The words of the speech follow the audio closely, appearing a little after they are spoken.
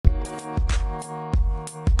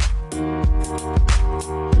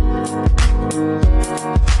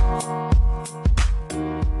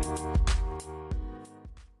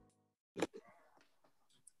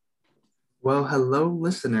Well, hello,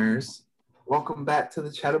 listeners. Welcome back to the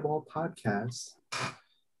Chatterball Podcast.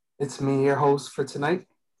 It's me, your host for tonight,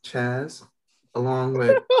 Chaz, along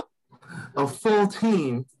with a full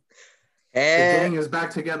team. The gang is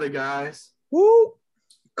back together, guys. Woo!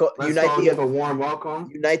 Let's all give a warm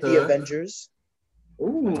welcome. Unite the Avengers.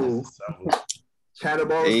 Ooh,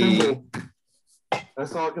 Chatterball Assemble.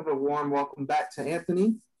 Let's all give a warm welcome back to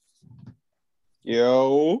Anthony.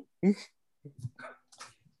 Yo.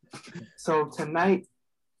 So tonight,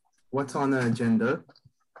 what's on the agenda?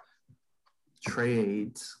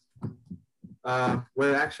 Trades.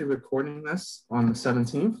 We're actually recording this on the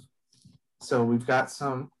 17th. So we've got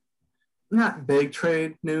some not big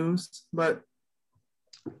trade news, but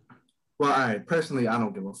well, all right, personally, I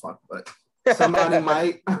don't give a fuck, but somebody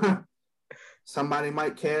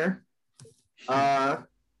might care.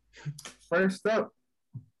 First up,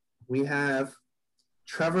 we have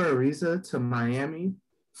Trevor Ariza to Miami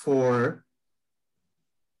for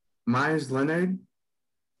Myers Leonard,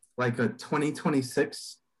 like a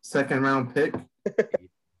 2026 second round pick.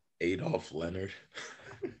 Adolf Leonard.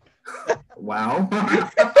 Wow.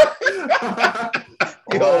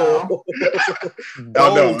 Yo.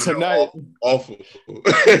 No, tonight. Awful.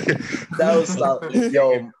 That was solid.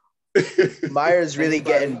 Yo, Myers really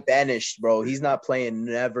getting banished, bro. He's not playing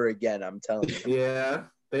never again, I'm telling you. Yeah,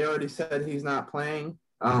 they already said he's not playing.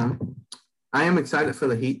 I am excited for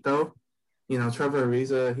the Heat, though. You know, Trevor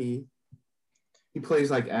Ariza, he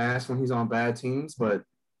plays like ass when he's on bad teams, but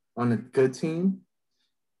on a good team,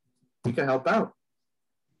 he can help out.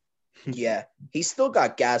 Yeah, he's still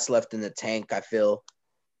got gas left in the tank, I feel.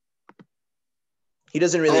 He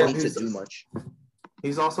doesn't really need to do much.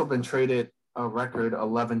 He's also been traded a record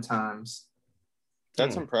 11 times.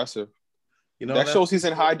 That's impressive. You know, that shows he's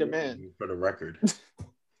in high demand. For the record.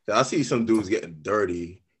 I see some dudes getting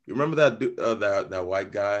dirty. You remember that that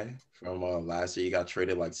white guy from last year? He got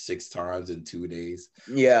traded like 6 times in 2 days.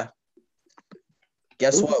 Yeah.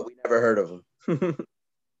 Guess what? We never heard of him.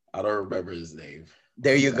 I don't remember his name.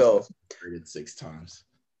 There you go. Traded 6 times.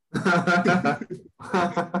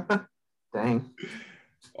 Dang.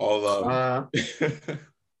 All of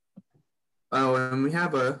Oh, and we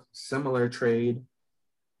have a similar trade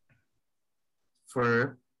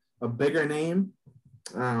for a bigger name.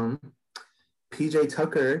 PJ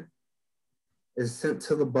Tucker is sent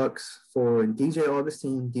to the Bucks for DJ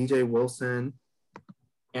Augustine, DJ Wilson,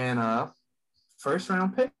 and a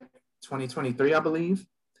first-round pick, 2023, I believe.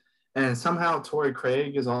 And somehow Torrey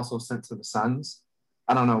Craig is also sent to the Suns.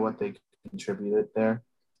 I don't know what they contributed there.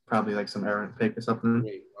 Probably like some errant pick or something.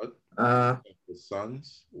 Wait, what? The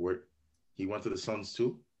Suns? He went to the Suns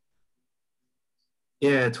too?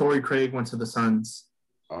 Yeah, Torrey Craig went to the Suns.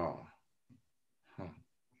 Oh. Huh.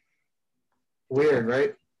 Weird,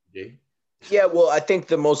 right? Yeah, well, I think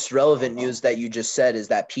the most relevant news that you just said is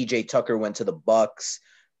that PJ Tucker went to the Bucks.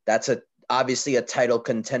 That's obviously a title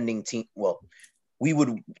contending team. Well, we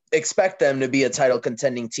would expect them to be a title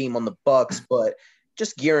contending team on the Bucks, but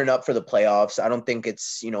just gearing up for the playoffs. I don't think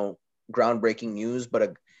it's, groundbreaking news,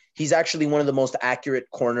 but he's actually one of the most accurate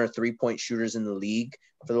corner 3-point shooters in the league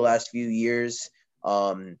for the last few years.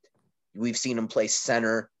 We've seen him play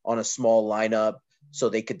center on a small lineup, so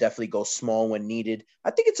they could definitely go small when needed.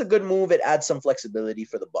 I think it's a good move. It adds some flexibility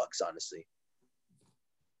for the Bucks, honestly.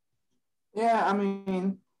 Yeah, I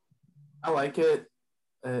mean, I like it.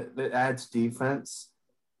 It adds defense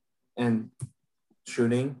and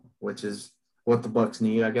shooting, which is what the Bucks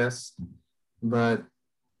need, I guess. But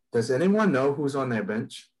does anyone know who's on their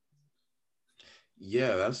bench?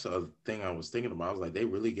 Yeah, that's a thing I was thinking about. I was like, they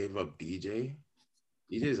really gave up DJ.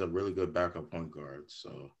 DJ is a really good backup point guard.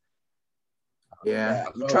 So yeah,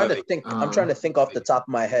 I'm trying to think. I'm trying to think off the top of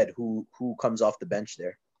my head who comes off the bench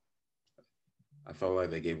there. I felt like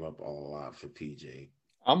they gave up a lot for PJ.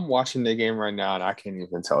 I'm watching the game right now, and I can't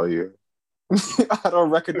even tell you. I don't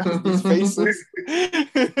recognize these faces.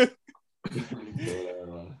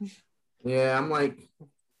 Yeah, I'm like,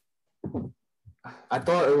 I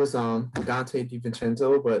thought it was Dante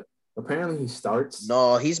DiVincenzo, but apparently he starts.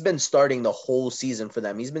 No, he's been starting the whole season for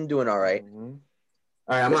them. He's been doing all right.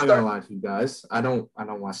 All right, I'm not gonna lie to you guys. I don't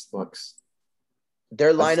watch the Bucks.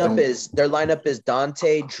 Their lineup is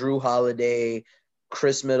Dante, Drew Holiday,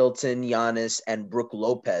 Chris Middleton, Giannis, and Brook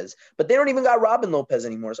Lopez. But they don't even got Robin Lopez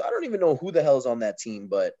anymore, so I don't even know who the hell's on that team.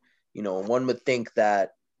 But one would think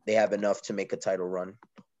that they have enough to make a title run.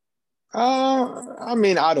 I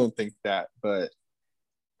mean, I don't think that, but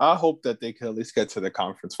I hope that they could at least get to the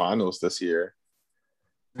conference finals this year.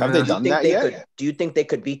 Have they done that yet? Do you think they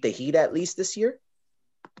could beat the Heat at least this year?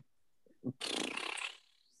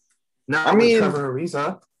 No, I mean Trevor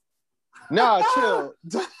Ariza. Nah, chill.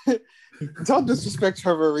 Don't disrespect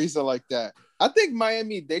Trevor Ariza like that. I think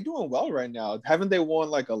Miami, they're doing well right now. Haven't they won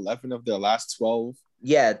like 11 of their last 12?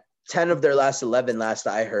 Yeah, 10 of their last 11 last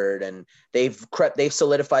I heard, and they've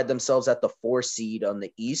solidified themselves at the 4 seed on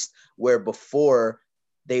the East, where before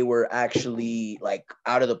they were actually like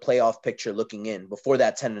out of the playoff picture looking in before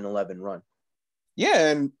that 10-11 run. Yeah,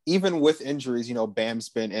 and even with injuries, Bam's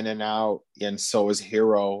been in and out, and so is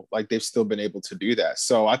Hero. Like, they've still been able to do that.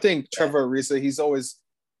 So I think Trevor Ariza, he's always,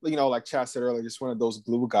 like Chad said earlier, just one of those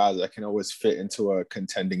glue guys that can always fit into a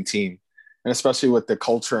contending team. And especially with the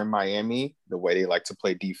culture in Miami, the way they like to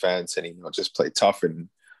play defense and, just play tough and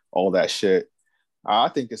all that shit. I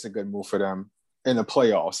think it's a good move for them in the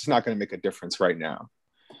playoffs. It's not going to make a difference right now.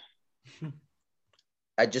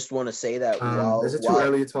 I just want to say that is it too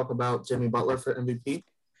early to talk about Jimmy Butler for MVP?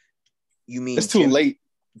 You mean it's too late?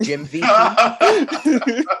 Jim VP?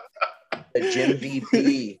 The Jim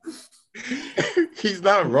VP. He's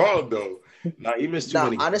not wrong though. Nah, he missed too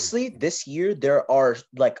many. Honestly, this year there are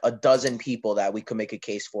like a dozen people that we could make a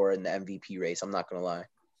case for in the MVP race. I'm not gonna lie.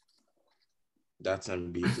 That's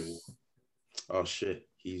Embiid. Oh shit.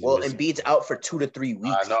 Embiid's out for 2 to 3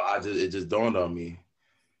 weeks. I know. It just dawned on me.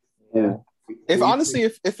 Yeah. If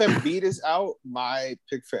Embiid is out, my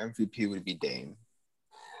pick for MVP would be Dame.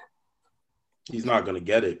 He's not gonna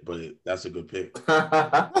get it, but that's a good pick.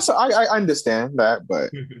 I understand that,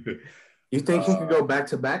 but you think he could go back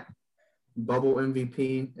to back, bubble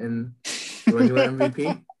MVP and regular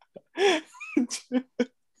MVP?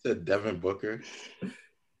 Said Devin Booker.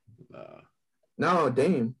 No,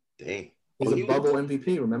 Dame. Dang. He's a bubble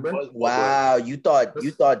MVP, remember? Wow, you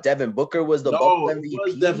thought Devin Booker was the bubble MVP? No, it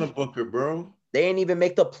was Devin Booker, bro. They didn't even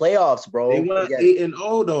make the playoffs, bro. They went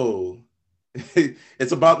 8-0 though.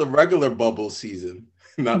 It's about the regular bubble season,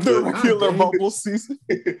 not the regular bubble season.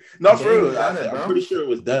 No, for real. I'm pretty sure it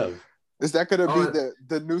was Dev. Is that gonna be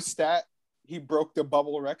the new stat? He broke the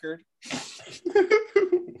bubble record.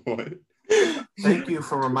 What? Thank you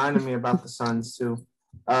for reminding me about the Suns too.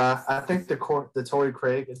 I think the Torrey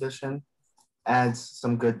Craig edition adds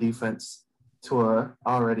some good defense to a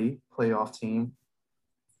already playoff team.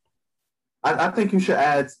 I think you should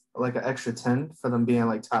add like an extra 10 for them being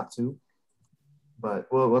like top 2. But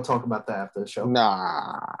we'll talk about that after the show.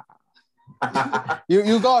 Nah.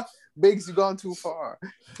 you got Biggs, you gone too far.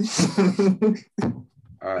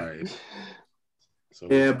 All right. So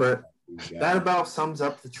yeah, but that about sums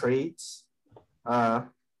up the trades for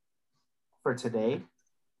today.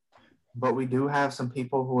 But we do have some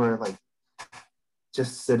people who are like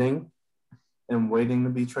just sitting and waiting to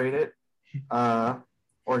be traded or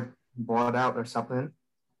bought out or something.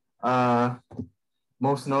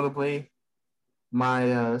 Most notably,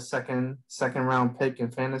 my second round pick in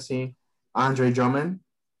fantasy, Andre Drummond,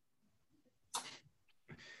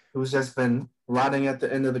 who's just been rotting at the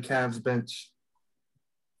end of the Cavs bench.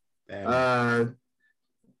 I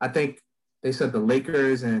think they said the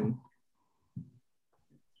Lakers and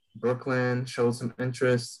Brooklyn showed some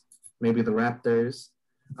interest. Maybe the Raptors.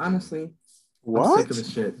 Honestly, I'm sick of the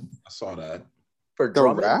shit. I saw that. For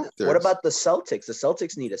Drummond, Raptors. What about the Celtics? The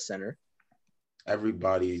Celtics need a center.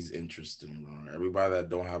 Everybody's interested. Everybody that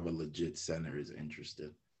don't have a legit center is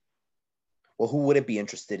interested. Well, who wouldn't be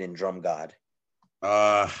interested in Drum God?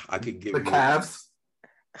 I could give the Cavs.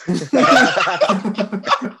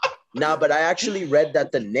 Nah, but I actually read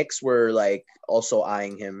that the Knicks were like also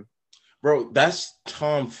eyeing him. Bro, that's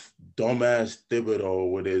Tom dumbass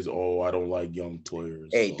Thibodeau with his I don't like young players.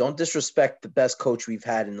 Hey, don't disrespect the best coach we've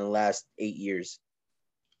had in the last 8 years.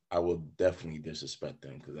 I will definitely disrespect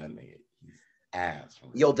them because that nigga, he's ass.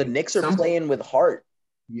 Yo, the Knicks are playing with heart.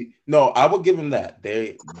 No, I will give him that.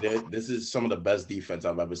 This is some of the best defense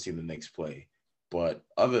I've ever seen the Knicks play. But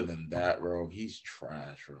other than that, bro, he's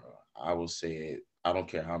trash, bro. I will say it. I don't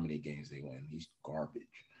care how many games they win. He's garbage.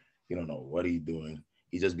 You don't know what he's doing.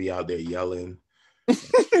 He just be out there yelling. He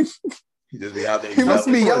just be out there. He must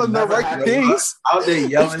be yelling the right things. Out there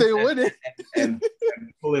yelling. If they win it. And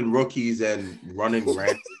pulling rookies and running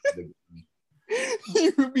rants.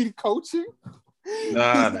 You would be coaching?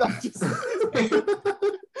 Nah. He's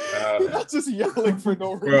not just yelling for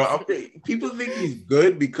no reason. Bro, people think he's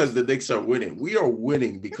good because the Knicks are winning. We are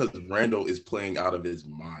winning because Randall is playing out of his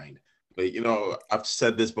mind. But, I've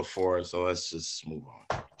said this before, so let's just move on.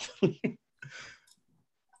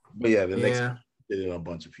 But yeah, the Knicks did it a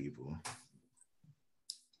bunch of people.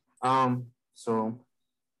 So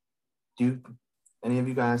do any of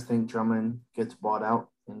you guys think Drummond gets bought out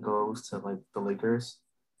and goes to like the Lakers?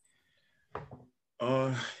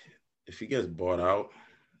 If he gets bought out,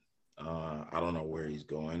 I don't know where he's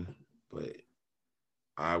going, but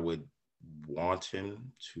I would want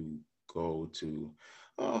him to go to.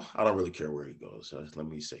 Oh, I don't really care where he goes. So let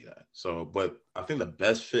me say that. So, but I think the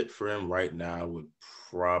best fit for him right now would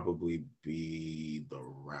probably be the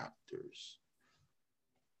Raptors.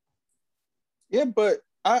 Yeah, but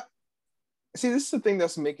I see this is the thing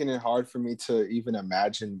that's making it hard for me to even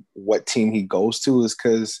imagine what team he goes to is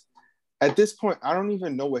because at this point, I don't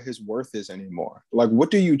even know what his worth is anymore. Like,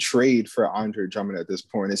 what do you trade for Andre Drummond at this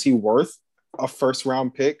point? Is he worth a first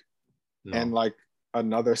round pick and like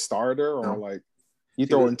another starter, or like you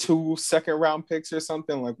throw in 2 second-round picks or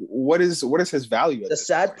something? Like, what is his value? The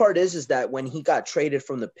sad part is that when he got traded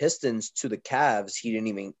from the Pistons to the Cavs, he didn't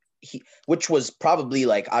even which was probably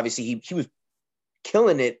like obviously he was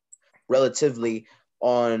killing it relatively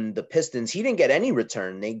on the Pistons. He didn't get any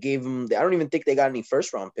return. They gave him. I don't even think they got any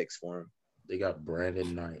first-round picks for him. They got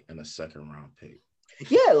Brandon Knight and a second-round pick.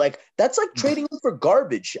 Yeah, like that's like trading him for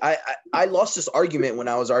garbage. I lost this argument when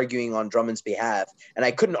I was arguing on Drummond's behalf, and I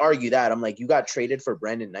couldn't argue that. I'm like, you got traded for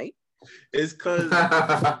Brandon Knight? It's because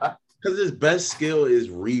his best skill is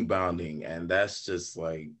rebounding, and that's just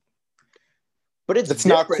like. But it's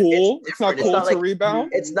not cool. It's not cool to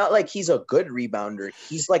rebound. It's not like he's a good rebounder.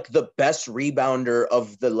 He's like the best rebounder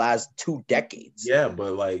of the last 2 decades. Yeah,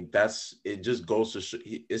 but like it just goes to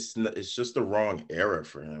it's just the wrong era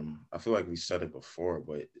for him. I feel like we said it before,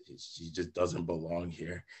 but he just doesn't belong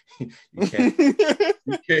here. You can't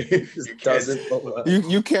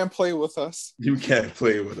can't play with us. You can't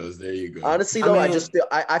play with us. There you go. Honestly, though,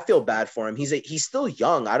 I feel bad for him. He's still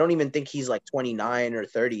young. I don't even think he's like 29 or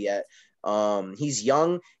 30 yet. He's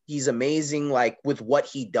young, he's amazing, like with what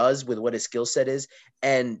he does, with what his skill set is,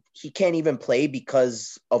 and he can't even play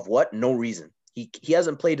because of what? No reason. He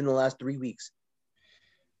hasn't played in the last 3 weeks.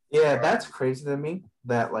 Yeah, that's crazy to me.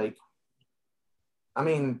 That like, I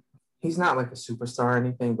mean, he's not like a superstar or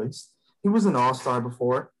anything, but he was an all-star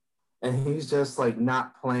before, and he's just like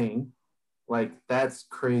not playing. Like that's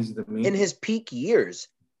crazy to me. In his peak years.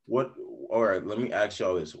 All right, let me ask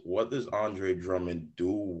y'all this. What does Andre Drummond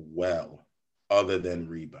do well other than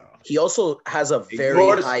rebound? He also has a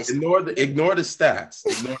very high... Ignore the stats.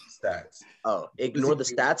 Ignore the stats. Oh, ignore the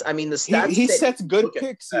stats? I mean, the stats... He sets good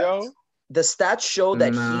picks, yo. The stats show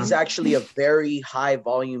that he's actually a very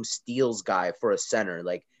high-volume steals guy for a center.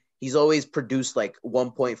 Like, he's always produced, like,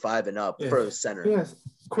 1.5 and up for a center. Yes,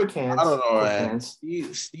 quick hands. I don't know, man.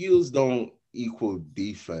 Steals don't equal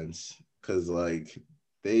defense because, like,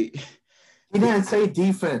 they... He didn't say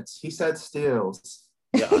defense. He said steals.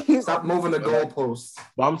 Yeah, stop moving the goalposts.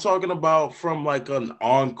 But I'm talking about from like an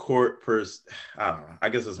on-court person. I don't know. I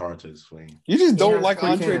guess it's hard to explain. You just don't like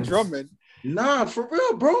Andre Drummond. Nah, for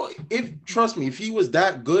real, bro. Trust me, if he was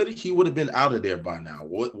that good, he would have been out of there by now.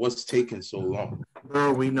 What's taking so long?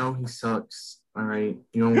 Bro, we know he sucks. All right,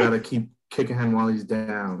 you don't gotta keep kicking him while he's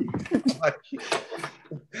down.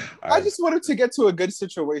 I just want him to get to a good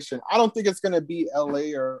situation. I don't think it's gonna be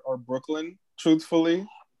LA or Brooklyn, truthfully.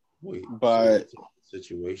 But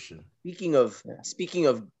situation. Speaking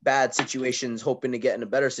of bad situations, hoping to get in a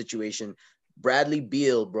better situation, Bradley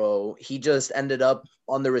Beal, bro, he just ended up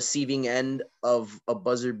on the receiving end of a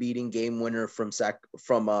buzzer-beating game winner from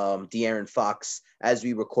De'Aaron Fox as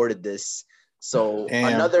we recorded this. So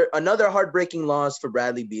another heartbreaking loss for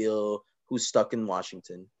Bradley Beal, who's stuck in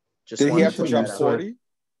Washington. Did he have to drop 40?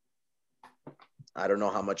 I don't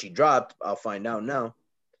know how much he dropped. I'll find out now.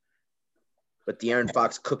 But De'Aaron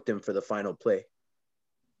Fox cooked him for the final play.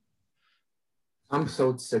 I'm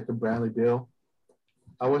so sick of Bradley Beal.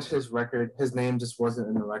 I wish his name just wasn't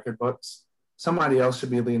in the record books. Somebody else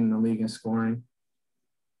should be leading the league in scoring.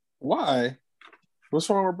 Why? What's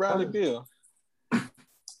wrong with Bradley Beal?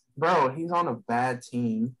 Bro, he's on a bad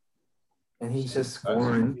team, and he's just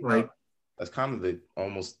scoring. That's kind of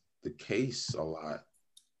almost the case a lot.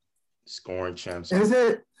 Scoring champs. Is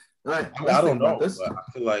it? Like, I don't know. But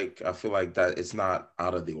I feel like that it's not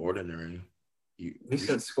out of the ordinary.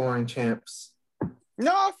 Recent scoring champs.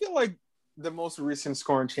 No, I feel like the most recent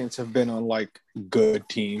scoring champs have been on like good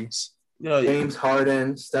teams. Yeah, James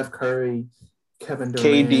Harden, Steph Curry, Kevin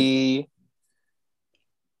Durant, KD,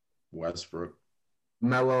 Westbrook,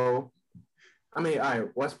 Melo. I mean, all right,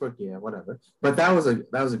 Westbrook, yeah, whatever. But that was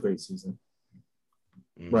a great season.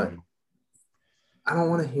 Mm-hmm. But I don't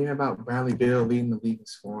want to hear about Bradley Beal leading the league in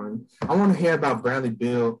scoring. I want to hear about Bradley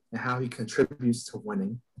Beal and how he contributes to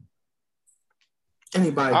winning.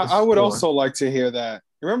 Anybody? I would also like to hear that.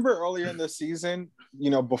 Remember earlier in the season,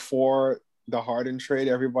 before the Harden trade,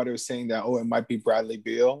 everybody was saying that, it might be Bradley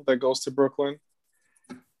Beal that goes to Brooklyn.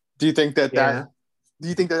 Do you think that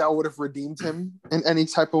would have redeemed him in any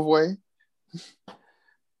type of way?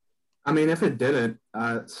 I mean, if it didn't,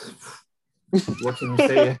 what can you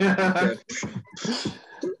say?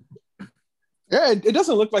 Yeah, it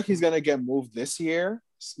doesn't look like he's gonna get moved this year,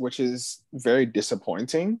 which is very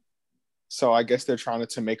disappointing. So I guess they're trying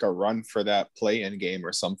to make a run for that play-in game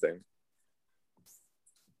or something.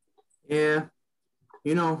 Yeah,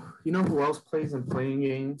 you know who else plays in playing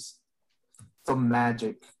games? The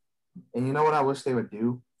Magic. And you know what I wish they would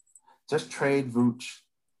do? Just trade Vooch.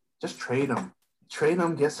 Just trade him. Trade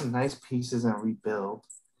him, get some nice pieces, and rebuild.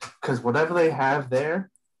 Because whatever they have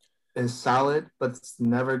there is solid, but it's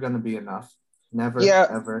never going to be enough. Never, Yeah,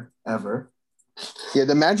 ever, ever. yeah.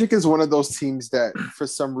 The Magic is one of those teams that, for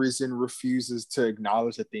some reason, refuses to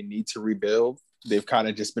acknowledge that they need to rebuild. They've kind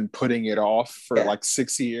of just been putting it off for like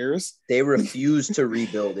 6 years. They refuse to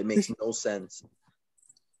rebuild. It makes no sense.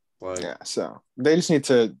 Like, Yeah, so they just need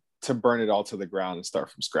to burn it all to the ground and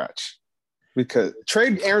start from scratch. Because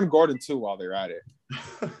trade Aaron Gordon too while they're at it.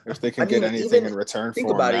 If they can get anything in return think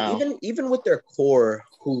for about him now. even with their core,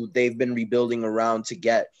 who they've been rebuilding around to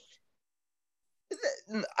get,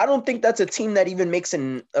 I don't think that's a team that even makes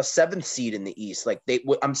a 7th seed in the East. Like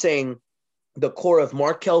I'm saying, the core of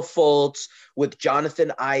Markelle Fultz with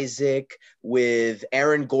Jonathan Isaac, with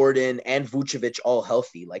Aaron Gordon and Vucevic all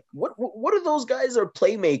healthy. Like what of those guys are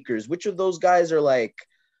playmakers? Which of those guys are like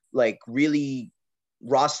really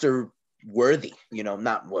roster worthy?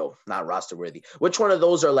 Not roster worthy. Which one of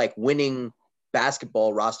those are like winning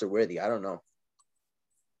basketball roster worthy? I don't know.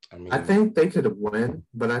 I think they could win,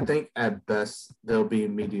 but I think at best they'll be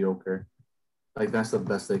mediocre. Like that's the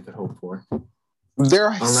best they could hope for.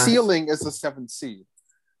 Their ceiling is the 7th seed.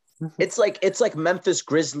 It's like Memphis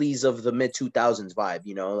Grizzlies of the mid 2000s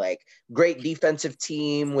vibe, like great defensive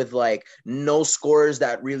team with like no scores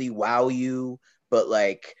that really wow you, but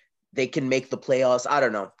like they can make the playoffs. I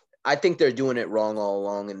don't know. I think they're doing it wrong all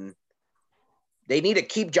along, and they need to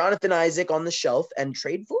keep Jonathan Isaac on the shelf and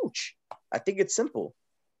trade Vooch. I think it's simple.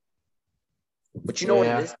 But you know what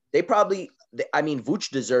it is?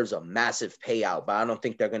 Vooch deserves a massive payout, but I don't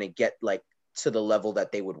think they're going to get like to the level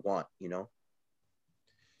that they would want,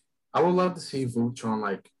 I would love to see Vooch on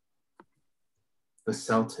like the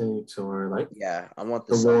Celtics or like I want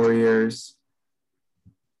the Warriors.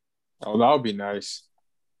 Oh, that would be nice.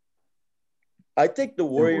 I think the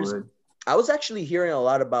Warriors. I was actually hearing a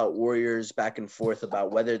lot about Warriors back and forth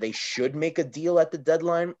about whether they should make a deal at the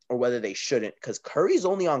deadline or whether they shouldn't, because Curry's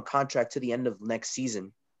only on contract to the end of next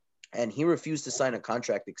season, and he refused to sign a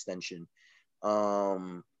contract extension.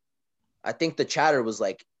 I think the chatter was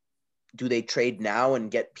like, do they trade now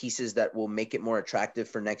and get pieces that will make it more attractive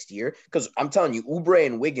for next year? Because I'm telling you, Oubre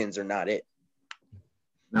and Wiggins are not it.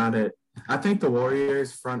 Not it. I think the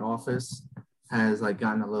Warriors front office has like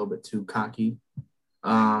gotten a little bit too cocky.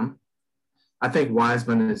 I think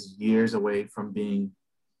Wiseman is years away from being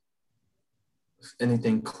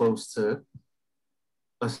anything close to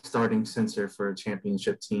a starting center for a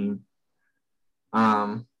championship team.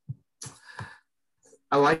 I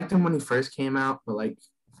liked him when he first came out, but like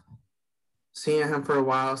seeing him for a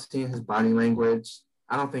while, seeing his body language,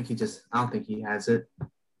 I don't think he has it.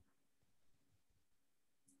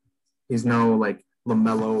 He's no like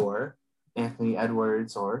LaMelo or Anthony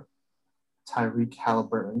Edwards or Tyreek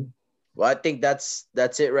Halliburton. Well, I think that's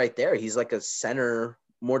it right there. He's like a center,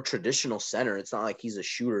 more traditional center. It's not like he's a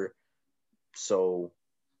shooter. So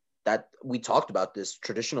that we talked about this.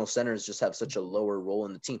 Traditional centers just have such a lower role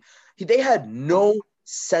in the team. They had no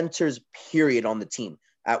centers, period, on the team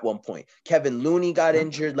at one point. Kevin Looney got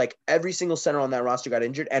injured. Like every single center on that roster got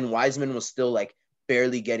injured, and Wiseman was still like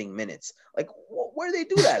barely getting minutes. Like where do they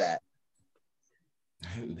do that at?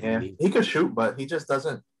 Yeah, he could shoot, but he just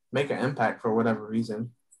doesn't make an impact for whatever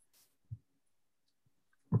reason.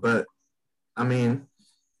 But I mean,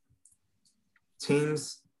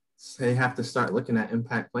 teams, they have to start looking at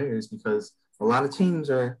impact players because a lot of teams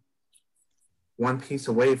are one piece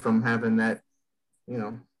away from having that,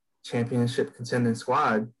 championship contending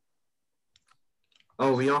squad.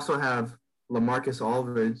 Oh, we also have LaMarcus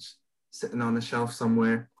Aldridge sitting on the shelf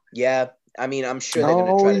somewhere. Yeah, I mean, I'm sure they're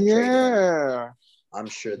going to try to trade him. I'm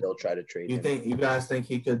sure they'll try to trade him. You guys think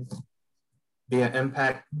he could be an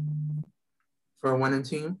impact for a winning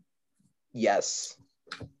team? Yes.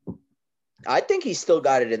 I think he's still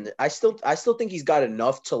got it I still think he's got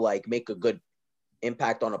enough to like make a good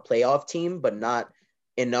impact on a playoff team, but not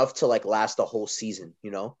enough to like last a whole season,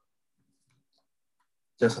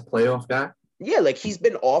 Just a playoff guy? Yeah, like he's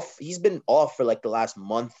been off for like the last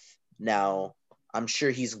month now. I'm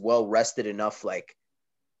sure he's well rested enough. Like,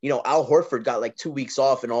 Al Horford got like 2 weeks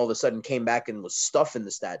off and all of a sudden came back and was stuffing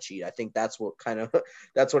the stat sheet. I think that's what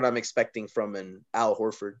I'm expecting from an Al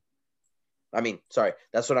Horford.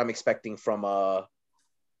 That's what I'm expecting from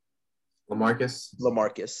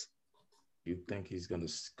LaMarcus. You think he's gonna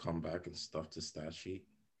come back and stuff the stat sheet?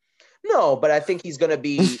 No, but I think he's gonna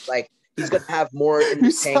be like he's gonna have more in the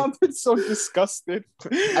You tank. sounded so disgusted.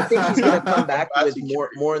 I think he's gonna come back with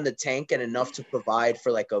more in the tank and enough to provide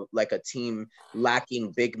for like a team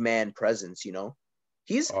lacking big man presence. You know,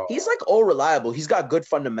 he's like all reliable. He's got good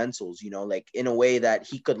fundamentals. You know, like in a way that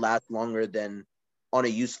he could last longer than on a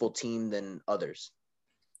useful team than others.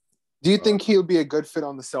 Do you think he'll be a good fit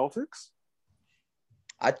on the Celtics?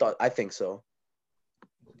 I think so.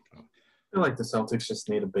 I feel like the Celtics just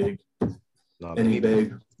need a big. No, Any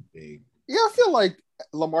big. Yeah, I feel like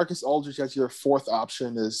LaMarcus Aldridge as your fourth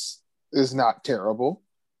option is not terrible.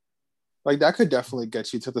 Like that could definitely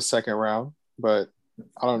get you to the second round, but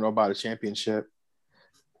I don't know about a championship.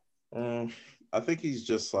 I think he's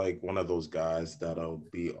just like one of those guys that'll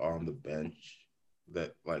be on the bench.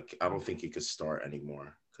 That like I don't think he could start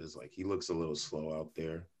anymore because like he looks a little slow out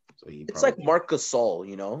there. So it's like Marc Gasol,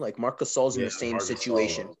 you know, like Marc Gasol's in the same Marc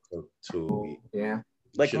situation. Too. Yeah.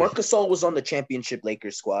 Like Marc Gasol was on the championship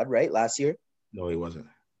Lakers squad, right? Last year? No, he wasn't.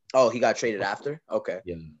 Oh, he got traded after? Okay.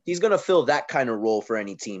 Yeah. He's going to fill that kind of role for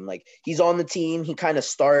any team. Like he's on the team, he kind of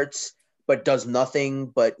starts, but does nothing.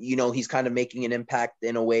 But, you know, he's kind of making an impact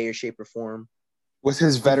in a way or shape or form. With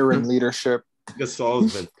his veteran leadership.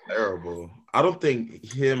 Gasol's been terrible. I don't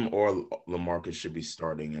think him or LaMarcus should be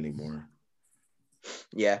starting anymore.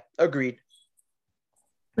 Yeah, agreed.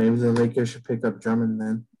 Maybe the Lakers should pick up Drummond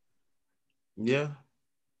then. Yeah.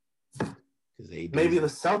 Maybe the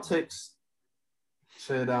Celtics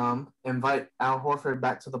should invite Al Horford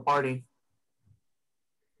back to the party.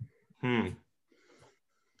 I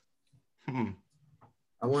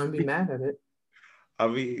wouldn't be mad at it. I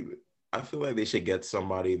mean, I feel like they should get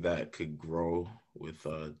somebody that could grow with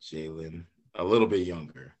Jalen a little bit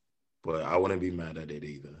younger, but I wouldn't be mad at it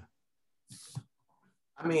either.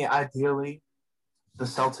 I mean, ideally, the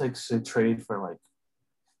Celtics should trade for like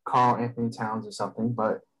Karl Anthony Towns or something,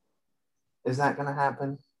 but is that going to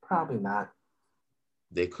happen? Probably not.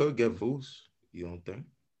 They could get Vooch, you don't think?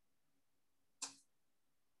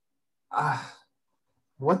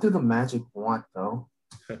 What do the Magic want though?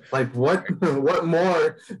 Like what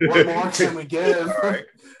more can we give? Right.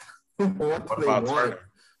 What do they about want?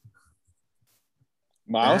 Turner?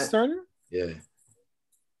 Miles Turner? Yeah.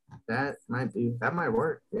 That might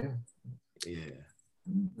work. Yeah.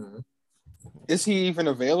 Mm-hmm. Is he even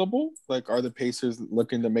available? Like, are the Pacers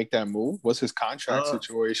looking to make that move? What's his contract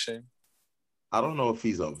situation? I don't know if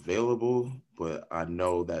he's available, but I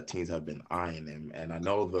know that teams have been eyeing him, and I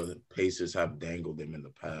know the Pacers have dangled him in the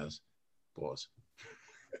past. Boss.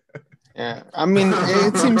 Yeah, I mean,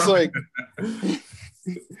 it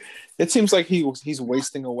seems like he's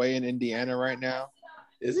wasting away in Indiana right now.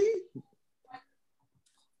 Is he?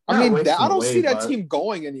 I mean, I don't see that team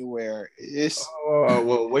going anywhere.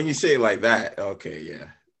 Well, when you say it like that, okay, yeah.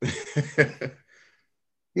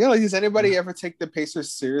 Yeah, like, does anybody ever take the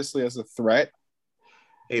Pacers seriously as a threat?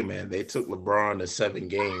 Hey, man, they took LeBron to 7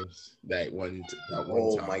 games that one time.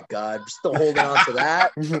 Oh, my God. Still holding on to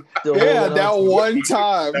that? That one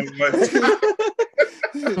time.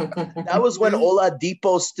 That was when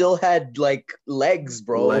Oladipo still had, like, legs,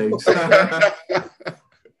 bro. Legs.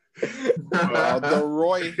 The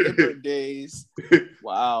Roy Hibbert days.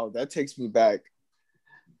 Wow, that takes me back.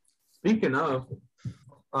 Speaking of,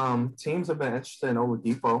 teams have been interested in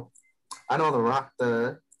Oladipo. I know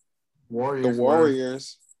the Warriors. The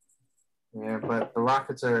Warriors. Yeah, but the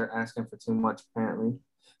Rockets are asking for too much, apparently.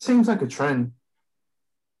 Seems like a trend,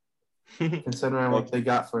 considering what they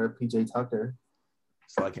got for PJ Tucker.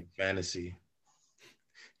 It's like in fantasy.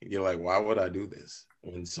 You're like, why would I do this?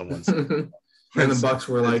 When someone's... And the Bucks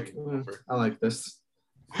were like, I like this.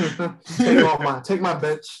 take my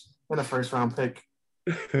bench and a first round pick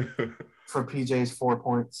for PJ's 4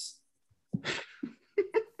 points.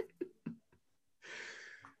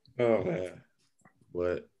 Oh man.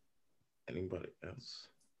 What? Anybody else?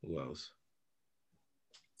 Who else?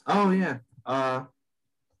 Oh yeah.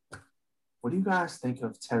 What do you guys think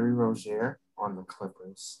of Terry Rozier on the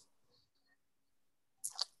Clippers?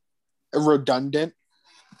 Redundant.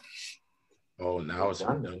 Oh, now it's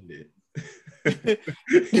redundant.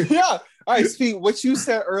 Yeah. All right, Speed, what you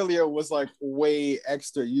said earlier was like way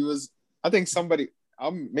extra. I think somebody,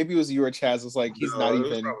 maybe it was you or Chaz, was like, he's not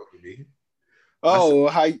even. Oh,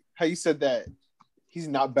 how you said that? He's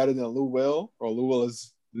not better than Lou Will, or Lou Will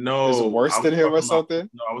is worse than him or something?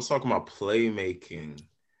 No, I was talking about playmaking.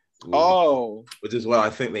 Which is what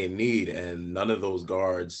I think they need, and none of those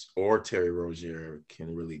guards or Terry Rozier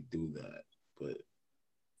can really do that. But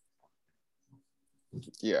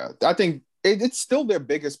yeah, I think it's still their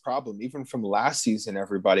biggest problem. Even from last season,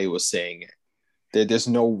 everybody was saying it. There's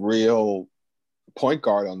no real point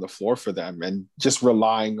guard on the floor for them, and just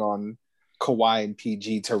relying on Kawhi and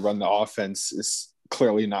PG to run the offense is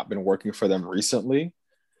clearly not been working for them recently.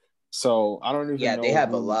 So I don't even know. They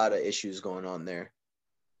have a lot of issues going on there.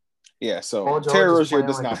 Yeah, so Terry Rozier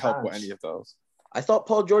does not help with any of those. I thought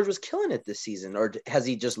Paul George was killing it this season, or has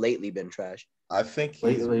he just lately been trash? I think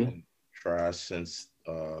he's been trash since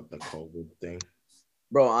the COVID thing.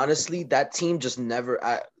 Bro, honestly, that team just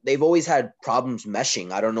never they've always had problems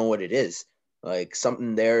meshing. I don't know what it is. Like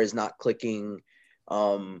something there is not clicking.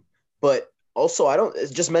 But also I don't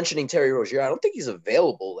just mentioning Terry Rozier, I don't think he's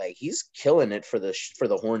available. Like he's killing it for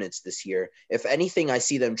the Hornets this year. If anything, I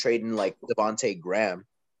see them trading like Devontae Graham.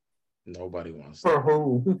 Nobody wants for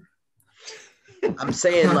who? I'm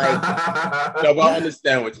saying like no, but I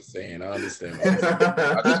understand what you're saying. I understand.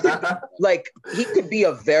 Like he could be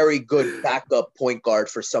a very good backup point guard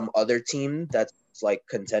for some other team that's like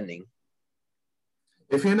contending.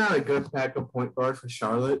 If you're not a good backup point guard for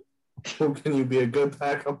Charlotte, who can you be a good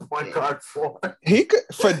backup point guard for? He could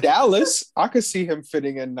for Dallas. I could see him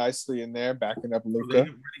fitting in nicely in there, backing up Luka. They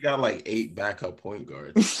already got like 8 backup point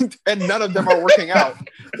guards, and none of them are working out.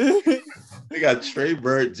 They got Trey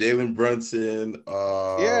Burke, Jalen Brunson.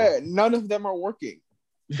 Yeah, none of them are working.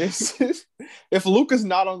 If Luka's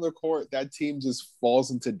not on the court, that team just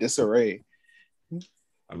falls into disarray.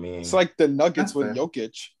 I mean, it's like the Nuggets with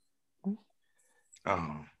Jokic.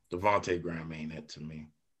 Devontae Graham ain't it to me.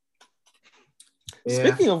 Yeah.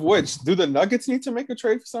 Speaking of which, do the Nuggets need to make a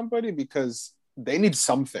trade for somebody? Because they need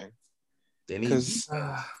something. They need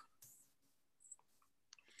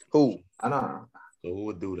who? I don't know. So who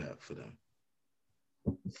would do that for them?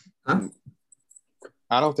 Huh?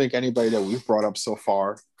 I don't think anybody that we've brought up so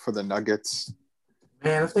far for the Nuggets.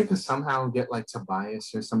 Man, if they could somehow get like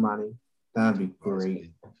Tobias or somebody, that'd be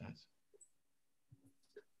great.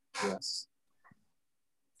 Yes.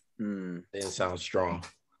 Didn't sound strong.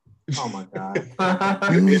 Oh my god. I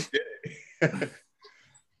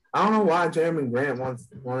don't know why Jeremy Grant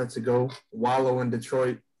wanted to go wallow in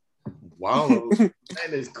Detroit. Wallow. Man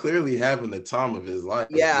is clearly having the time of his life.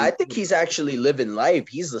 Yeah, I think he's actually living life.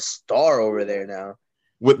 He's the star over there now.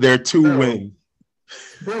 With their 2 wins.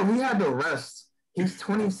 Bro, he had to rest. He's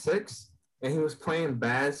 26 and he was playing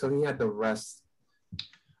bad, so he had to rest.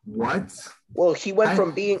 What? Well, he went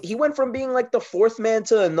from being like the 4th man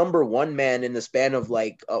to a number 1 man in the span of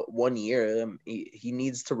like 1 year. He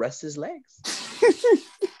needs to rest his legs.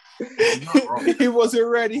 He wasn't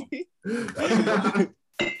ready.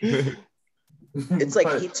 It's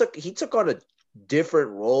like he took on a different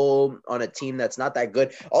role on a team that's not that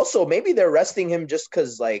good. Also, maybe they're resting him just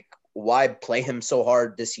because like why play him so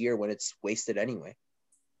hard this year when it's wasted anyway?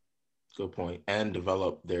 Good point. And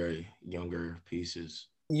develop their younger pieces.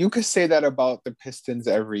 You could say that about the Pistons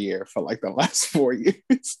every year for like the last 4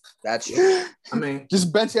 years. That's true. I mean,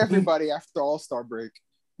 just bench everybody after All-Star break.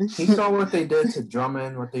 He saw what they did to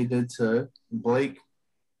Drummond, what they did to Blake.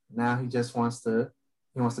 Now he just wants to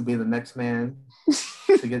be the next man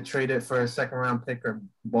to get traded for a 2nd-round pick or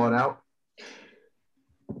bought out.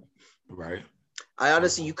 Right. I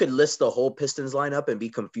honestly, you could list the whole Pistons lineup and be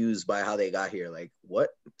confused by how they got here. Like, what?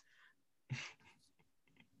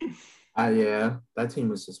 Yeah, that team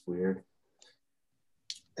was just weird.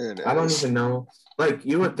 I don't even know. Like,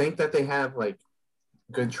 you would think that they have, like,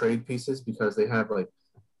 good trade pieces because they have, like,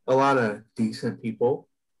 a lot of decent people.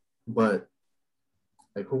 But,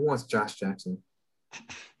 like, who wants Josh Jackson?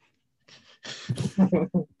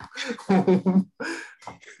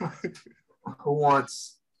 Who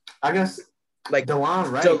wants, I guess, like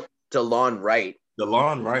DeLon Wright. DeLon Wright.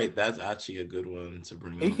 DeLon Wright, that's actually a good one to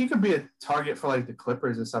bring up. He could be a target for like the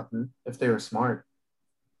Clippers or something if they were smart.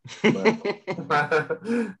 I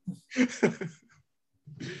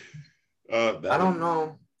don't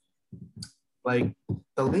know. Like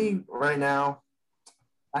the league right now,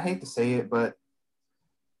 I hate to say it, but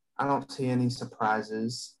I don't see any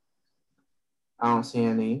surprises. I don't see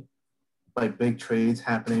any like big trades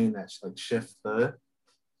happening that like shift the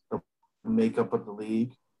makeup of the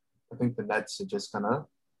league. I think the Nets are just gonna.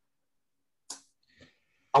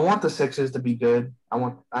 I want the Sixers to be good.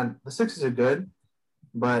 The Sixers are good,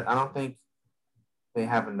 but I don't think they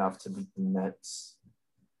have enough to beat the Nets.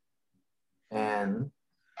 And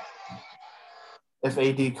if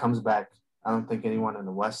AD comes back, I don't think anyone in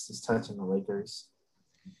the West is touching the Lakers.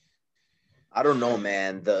 I don't know,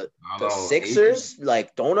 man. The Sixers,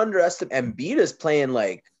 like, don't underestimate. Embiid is playing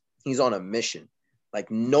like he's on a mission. Like,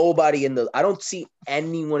 I don't see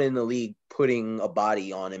anyone in the league putting a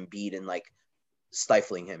body on Embiid and, like,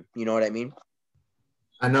 stifling him. You know what I mean?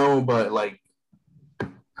 I know, but, like,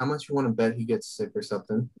 how much you want to bet he gets sick or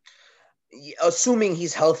something? assuming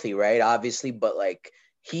he's healthy, right? Obviously, but like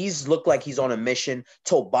he's looked like he's on a mission.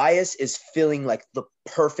 Tobias is filling like the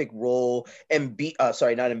perfect role. And not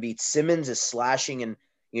Embiid. Simmons is slashing and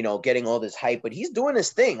getting all this hype, but he's doing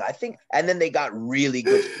his thing, I think. And then they got really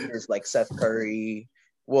good shooters like Seth Curry.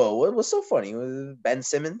 Whoa, what's so funny? Ben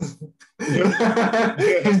Simmons?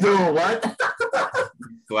 He's doing what?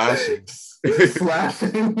 Flashing.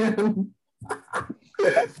 Flashing.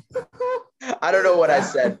 I don't know what I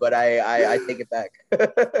said, but I take it back.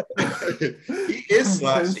 He is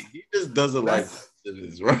slashing. He just doesn't like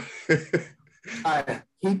Simmons, right?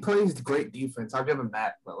 He plays great defense. I'll give him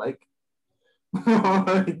that. But like,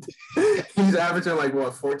 he's averaging like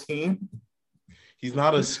what, 14? He's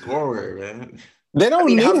not a scorer, man. They don't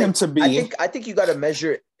need him to be. I think you got to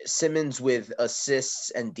measure Simmons with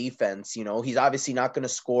assists and defense. He's obviously not going to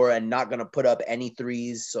score and not going to put up any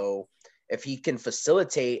threes. So if he can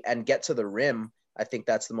facilitate and get to the rim, I think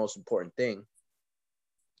that's the most important thing.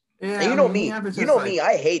 Yeah, and me. Me.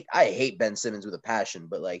 I hate Ben Simmons with a passion,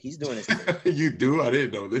 but like he's doing his thing. You do? I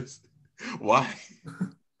didn't know this. Why?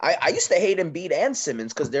 I used to hate Embiid and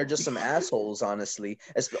Simmons because they're just some assholes, honestly.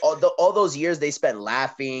 All those years they spent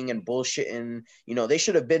laughing and bullshitting. They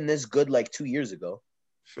should have been this good like 2 years ago.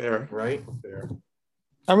 Fair, right? Fair.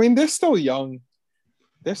 I mean, they're still young.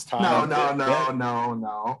 There's time.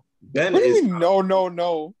 No. Ben what do you mean?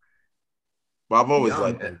 No. I've always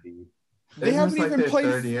liked Embiid. They haven't even played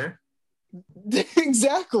third year.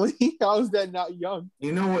 Exactly. How is that not young?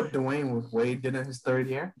 You know what Dwayne Wade did in his third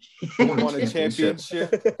year? He won a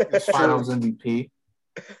championship. Finals MVP.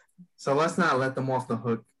 So let's not let them off the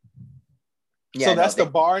hook. Yeah, so that's the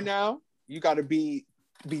bar now? You got to be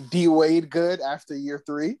D Wade good after year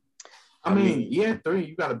 3? I mean, year 3,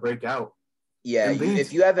 you got to break out. Yeah,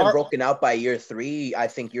 if you haven't broken out by year 3, I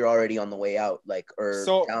think you're already on the way out,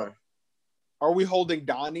 down. Are we holding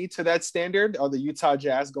Donnie to that standard? Are the Utah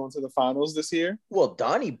Jazz going to the finals this year? Well,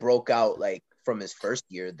 Donnie broke out like from his first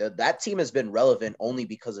year. That team has been relevant only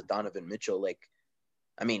because of Donovan Mitchell. Like,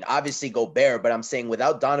 I mean, obviously Gobert, but I'm saying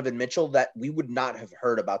without Donovan Mitchell, that we would not have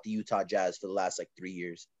heard about the Utah Jazz for the last like 3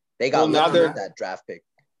 years. They got that draft pick.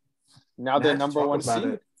 Now they're number 1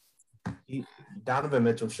 seed. Donovan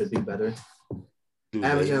Mitchell should be better.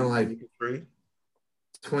 Averaging like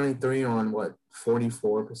 23 on what,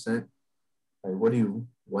 44%. Like, what are you,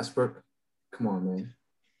 Westbrook? Come on, man.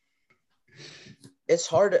 It's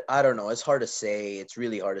hard. I don't know. It's hard to say. It's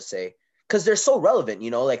really hard to say because they're so relevant.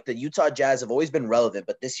 Like the Utah Jazz have always been relevant,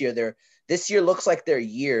 but this year looks like their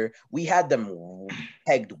year. We had them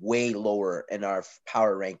pegged way lower in our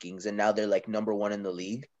power rankings, and now they're like number 1 in the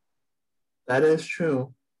league. That is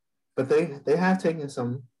true, but they have taken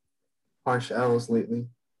some harsh L's lately.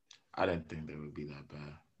 I didn't think they would be that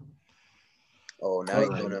bad. Oh, now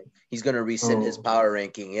he's gonna rescind his power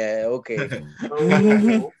ranking. Yeah, okay.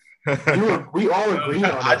 We all agree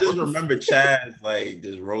on I just remember Chaz like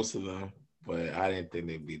just roasting them, but I didn't think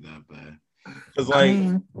they'd be that bad. Cause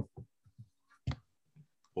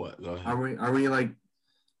what? Go ahead. Are we like?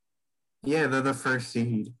 Yeah, they're the first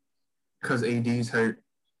seed because AD's hurt.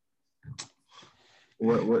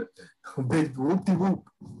 What? Big whoop-de-whoop.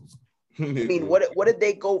 I mean, what did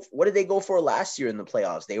they go for last year in the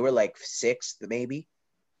playoffs? They were like 6th, maybe.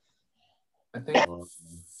 I think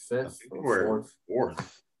 5th or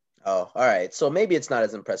 4th. Oh, all right. So maybe it's not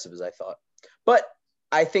as impressive as I thought, but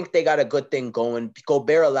I think they got a good thing going.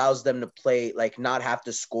 Gobert allows them to play, like not have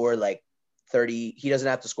to score like 30. He doesn't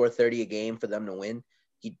have to score 30 a game for them to win.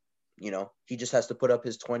 He just has to put up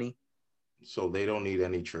his 20. So they don't need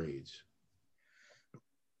any trades.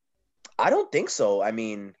 I don't think so. I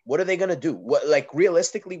mean, what are they going to do?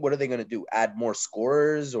 Realistically, what are they going to do? Add more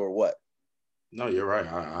scorers or what? No, you're right.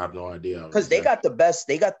 I have no idea. Because they got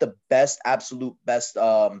the absolute best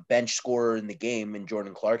bench scorer in the game in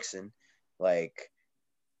Jordan Clarkson.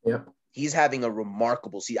 Yep. He's having a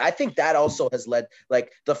remarkable season. I think that also has led,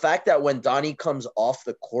 like the fact that when Donnie comes off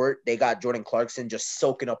the court, they got Jordan Clarkson just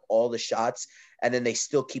soaking up all the shots, and then they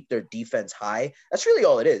still keep their defense high. That's really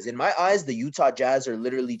all it is. In my eyes, the Utah Jazz are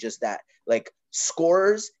literally just that, like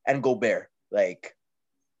scorers and Gobert. Like,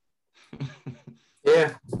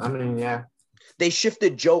 yeah, I mean, yeah. They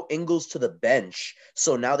shifted Joe Ingles to the bench,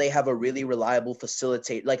 so now they have a really reliable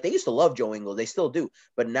facilitator. Like, they used to love Joe Ingles, they still do,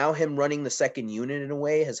 but now him running the second unit in a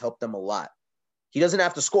way has helped them a lot. He doesn't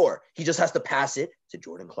have to score; he just has to pass it to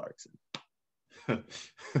Jordan Clarkson.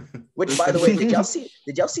 Which, by the way, did y'all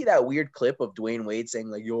see that weird clip of Dwayne Wade saying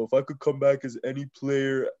like, "Yo, if I could come back as any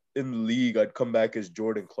player in the league, I'd come back as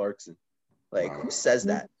Jordan Clarkson." Like, who says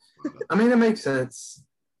that? I mean, it makes sense.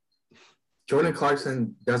 Jordan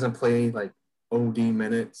Clarkson doesn't play like OD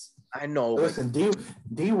minutes. I know. Listen,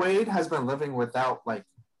 D Wade has been living without like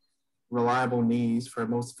reliable knees for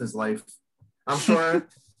most of his life. I'm sure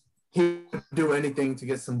he would do anything to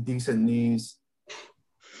get some decent knees.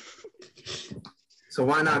 So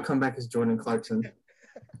why not come back as Jordan Clarkson?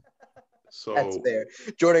 So That's fair.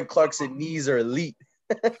 Jordan Clarkson knees are elite.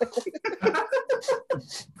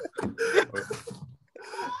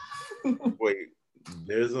 wait,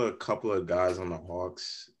 there's a couple of guys on the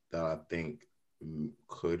Hawks that I think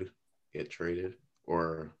could get traded,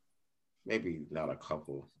 or maybe not a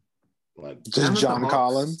couple. Like Just John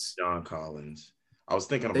Collins. John Collins. I was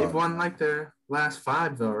thinking about. They've won like their last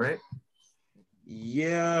 5 though, right?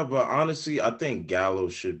 Yeah, but honestly, I think Gallo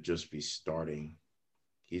should just be starting.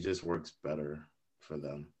 He just works better for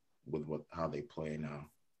them with how they play now.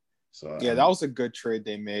 So Yeah, that was a good trade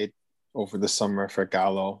they made over the summer for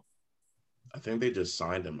Gallo. I think they just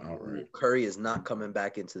signed him outright. Curry is not coming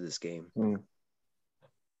back into this game.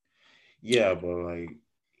 Yeah, but like,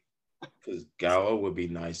 because Gallo would be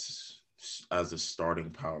nice as a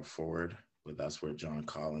starting power forward, but that's where John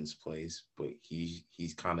Collins plays. But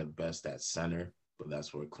he's kind of best at center, but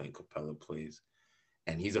that's where Clint Capella plays.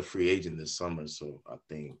 And he's a free agent this summer, so I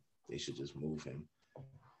think they should just move him.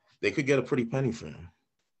 They could get a pretty penny for him.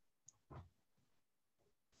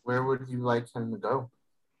 Where would you like him to go?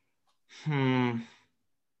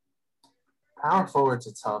 Power forwards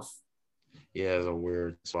are tough. Yeah, it's a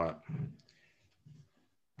weird spot.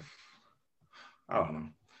 I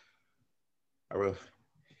don't know.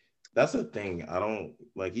 That's the thing. I don't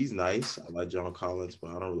like. He's nice. I like John Collins, but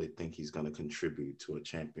I don't really think he's going to contribute to a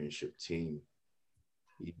championship team.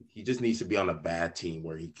 He just needs to be on a bad team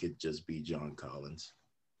where he could just be John Collins.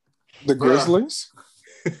 The Grizzlies?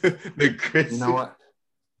 The Grizzlies. You know what?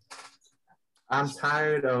 I'm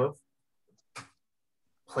tired of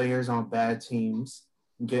players on bad teams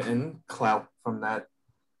getting clout from that.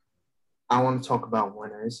 I want to talk about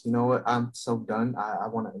winners. You know what? I'm so done. I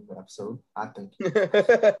want to end the episode. I think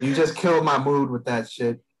you just killed my mood with that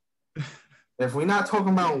shit. If we're not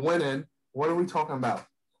talking about winning, what are we talking about?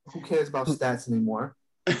 Who cares about stats anymore?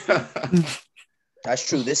 That's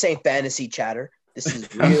true. This ain't fantasy chatter. This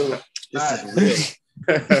is real. This is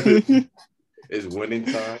real. It's winning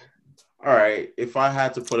time. All right. If I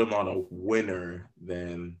had to put him on a winner,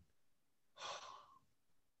 then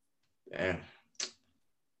damn.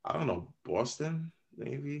 I don't know, Boston,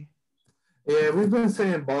 maybe. Yeah, we've been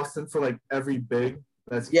saying Boston for like every big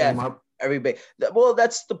that's came up. Every big. Well,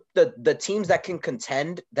 that's the teams that can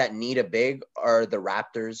contend that need a big are the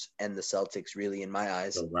Raptors and the Celtics, really, in my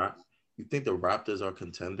eyes. You think the Raptors are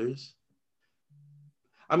contenders?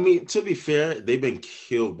 I mean, to be fair, they've been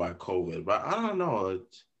killed by COVID, but I don't know.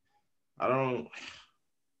 I don't know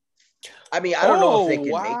if they can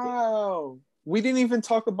make it. We didn't even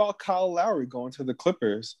talk about Kyle Lowry going to the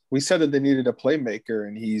Clippers. We said that they needed a playmaker,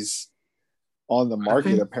 and he's on the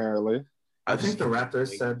market, apparently. I think the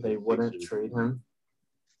Raptors said they wouldn't trade him.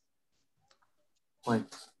 Like,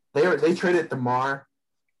 they traded DeMar.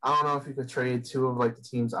 I don't know if you could trade 2 of, like, the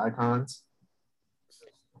team's icons.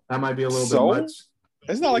 That might be a little bit much.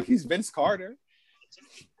 It's not like he's Vince Carter.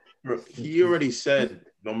 He already said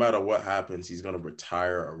no matter what happens, he's going to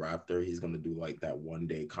retire a Raptor. He's going to do like that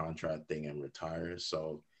 1-day contract thing and retire.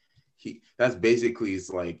 So that's basically,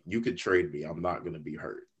 it's like, you could trade me. I'm not going to be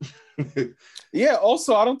hurt. Yeah.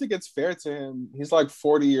 Also, I don't think it's fair to him. He's like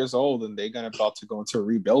 40 years old and they're about to go into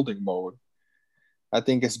rebuilding mode. I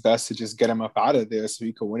think it's best to just get him up out of there so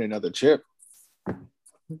he can win another chip.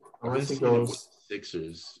 Unless he goes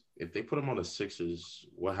Sixers. If they put him on the Sixers,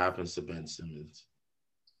 what happens to Ben Simmons?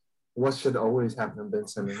 What should always happen to Ben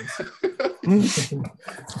Simmons?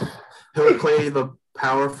 He'll play the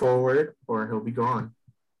power forward or he'll be gone.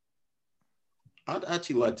 I'd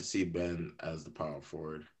actually like to see Ben as the power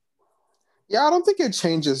forward. Yeah, I don't think it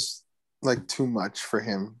changes like too much for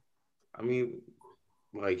him. I mean,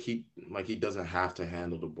 he doesn't have to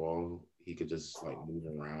handle the ball. He could just like move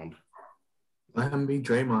around. Let him be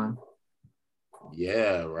Draymond.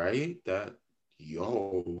 Yeah, right. I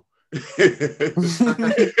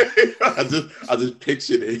just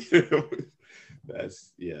pictured it.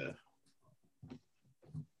 That's yeah.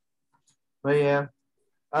 But yeah,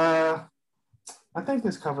 I think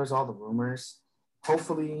this covers all the rumors.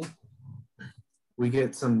 Hopefully, we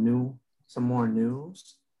get some more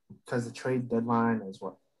news because the trade deadline is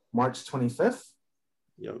what, March 25th.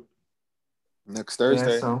 Yep. Next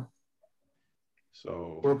Thursday. Yeah,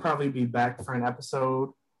 so we'll probably be back for an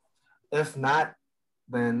episode. If not,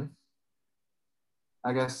 then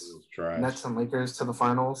I guess Nets and Lakers to the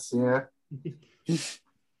finals. Yeah.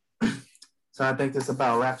 So I think this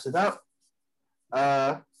about wraps it up.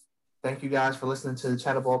 thank you guys for listening to the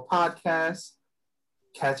Chatterball podcast.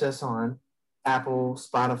 Catch us on Apple,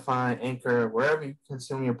 Spotify, Anchor, wherever you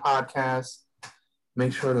consume your podcasts.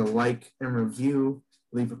 Make sure to like and review.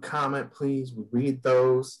 Leave a comment, please. We read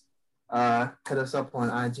those. Hit us up on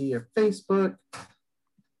IG or Facebook.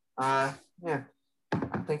 Yeah,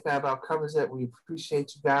 I think that about covers it. We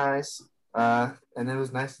appreciate you guys. And it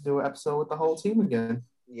was nice to do an episode with the whole team again.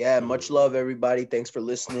 Yeah, much love, everybody. Thanks for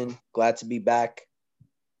listening. Glad to be back.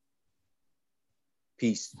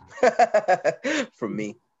 Peace from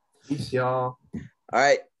me. Peace, y'all. All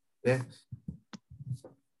right. Yeah.